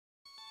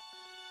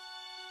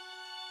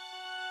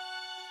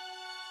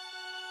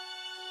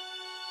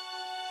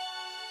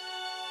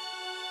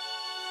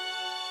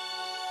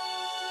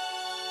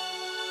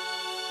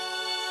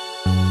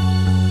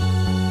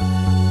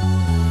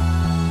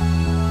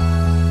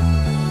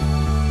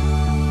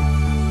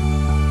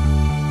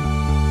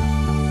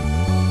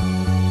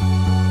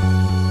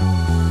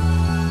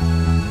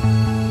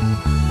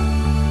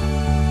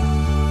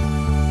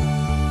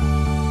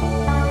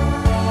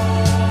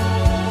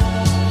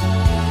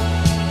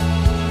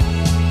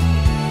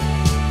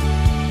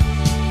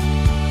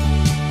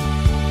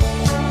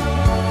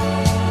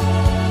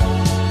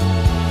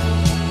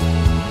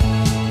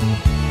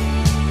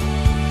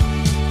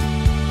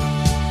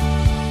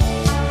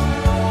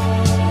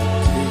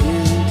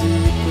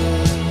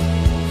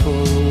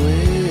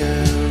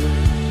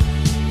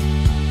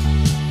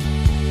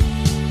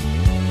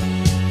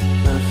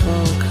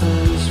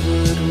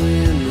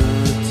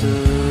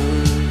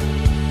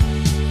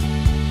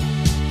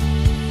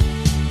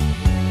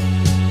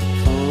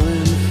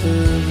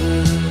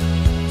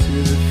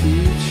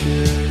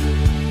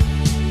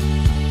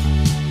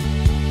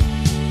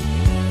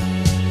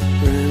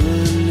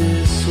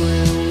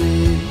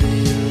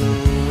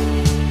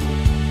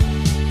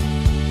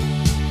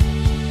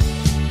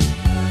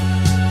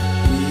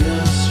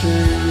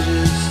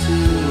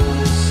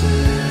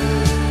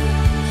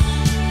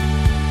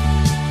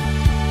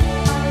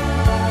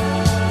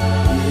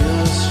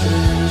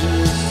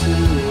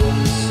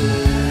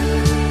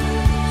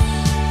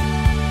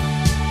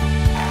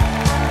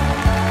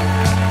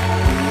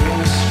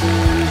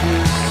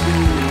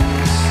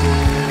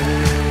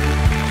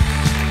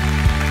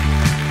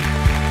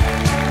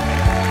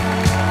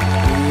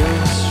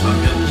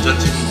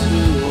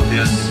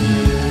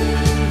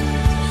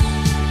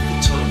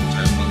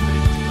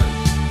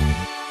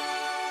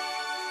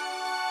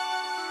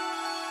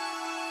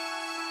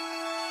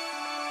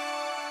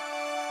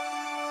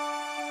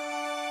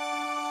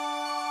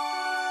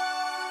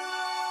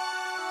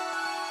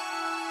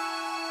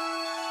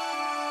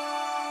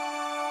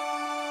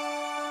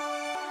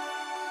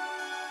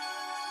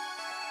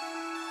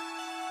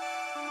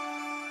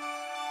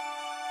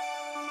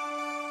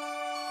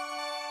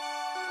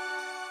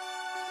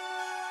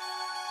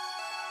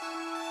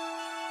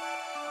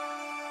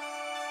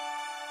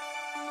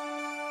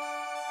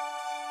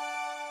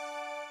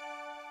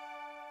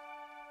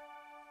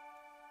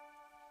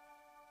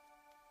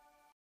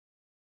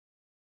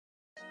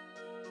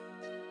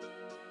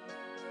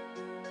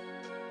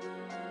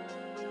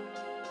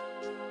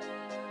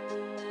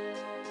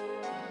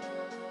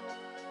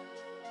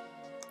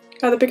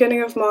At the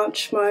beginning of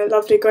March, my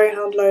lovely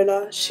greyhound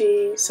Lola,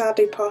 she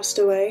sadly passed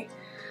away,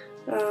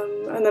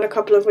 and then a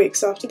couple of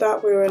weeks after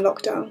that we were in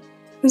lockdown.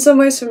 In some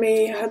ways for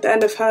me, the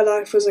end of her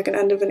life was like an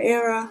end of an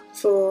era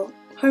for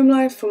home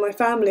life, for my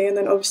family, and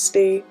then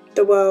obviously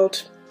the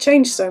world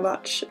changed so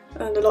much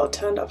and a lot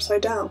turned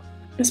upside down.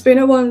 It's been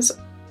at once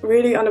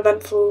really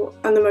uneventful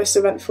and the most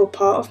eventful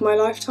part of my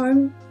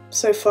lifetime,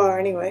 so far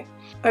anyway.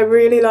 I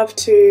really love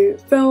to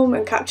film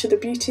and capture the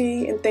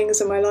beauty in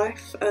things in my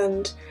life,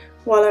 and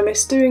while I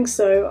miss doing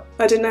so,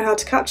 I didn't know how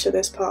to capture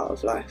this part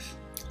of life.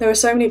 There are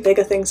so many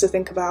bigger things to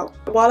think about.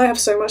 While I have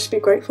so much to be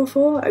grateful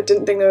for, I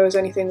didn't think there was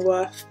anything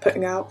worth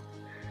putting out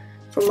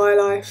from my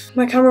life.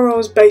 My camera roll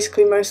is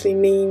basically mostly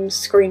memes,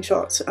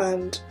 screenshots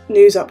and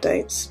news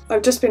updates.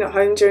 I've just been at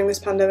home during this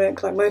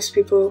pandemic like most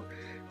people.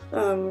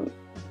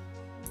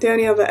 The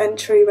only other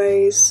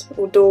entryways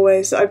or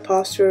doorways that I've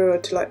passed through are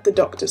to like the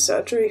doctor's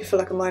surgery for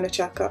like a minor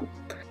checkup.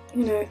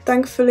 You know,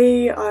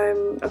 thankfully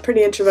I'm a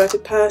pretty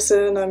introverted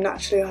person, I'm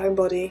naturally a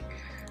homebody,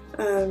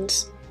 and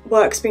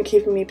work's been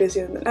keeping me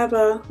busier than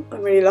ever.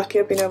 I'm really lucky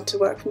I've been able to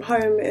work from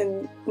home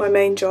in my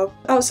main job.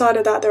 Outside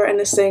of that, there are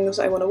endless things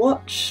I want to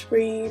watch,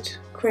 read,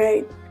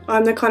 create.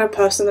 I'm the kind of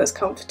person that's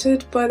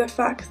comforted by the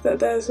fact that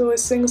there's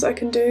always things I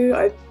can do.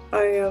 I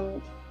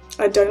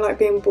don't like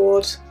being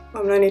bored.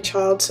 I'm an only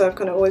child, so I've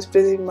kind of always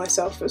busied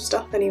myself with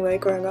stuff anyway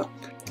growing up.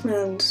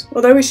 And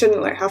although we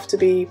shouldn't like have to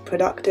be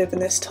productive in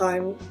this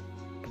time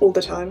all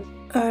the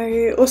time,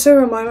 I also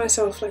remind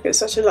myself like it's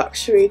such a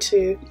luxury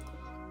to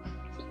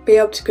be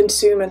able to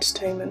consume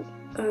entertainment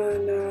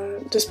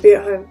and just be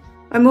at home.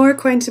 I'm more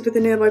acquainted with the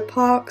nearby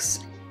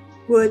parks,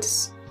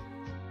 woods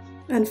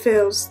and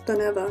fields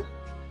than ever.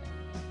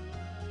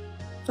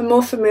 I'm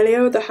more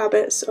familiar with the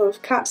habits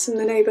of cats in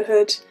the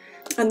neighbourhood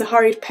and the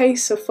hurried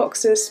pace of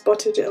foxes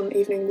spotted on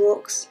evening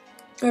walks.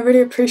 I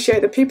really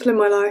appreciate the people in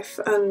my life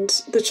and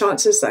the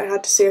chances that I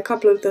had to see a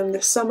couple of them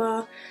this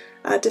summer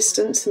at a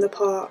distance in the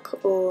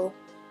park or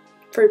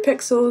through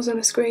pixels on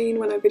a screen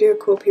when I video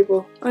call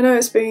people. I know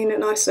it's been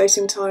an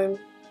isolating time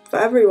for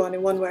everyone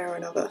in one way or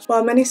another.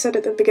 While many said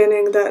at the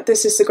beginning that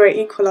this is the great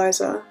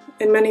equaliser,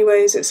 in many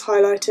ways it's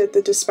highlighted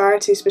the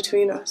disparities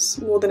between us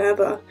more than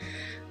ever.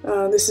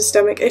 The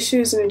systemic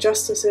issues and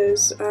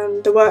injustices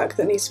and the work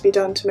that needs to be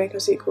done to make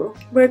us equal.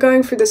 We're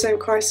going through the same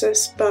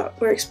crisis, but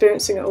we're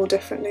experiencing it all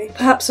differently.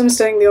 Perhaps I'm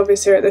stating the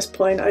obvious here at this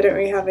point. I don't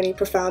really have any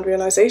profound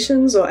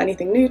realisations or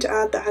anything new to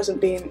add that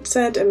hasn't been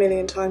said a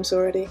million times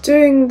already.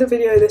 Doing the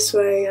video this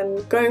way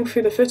and going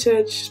through the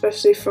footage,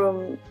 especially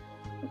from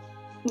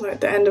like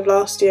the end of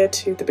last year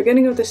to the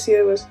beginning of this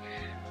year, was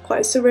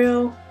quite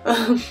surreal.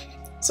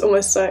 It's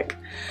almost like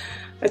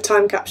a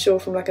time capsule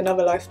from like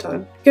another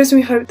lifetime. It gives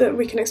me hope that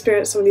we can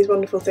experience some of these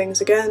wonderful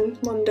things again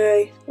one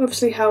day.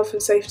 Obviously health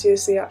and safety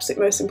is the absolute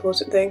most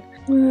important thing.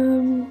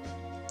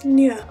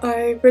 Yeah,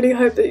 I really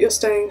hope that you're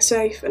staying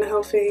safe and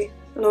healthy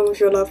along with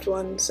your loved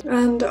ones,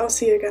 and I'll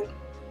see you again.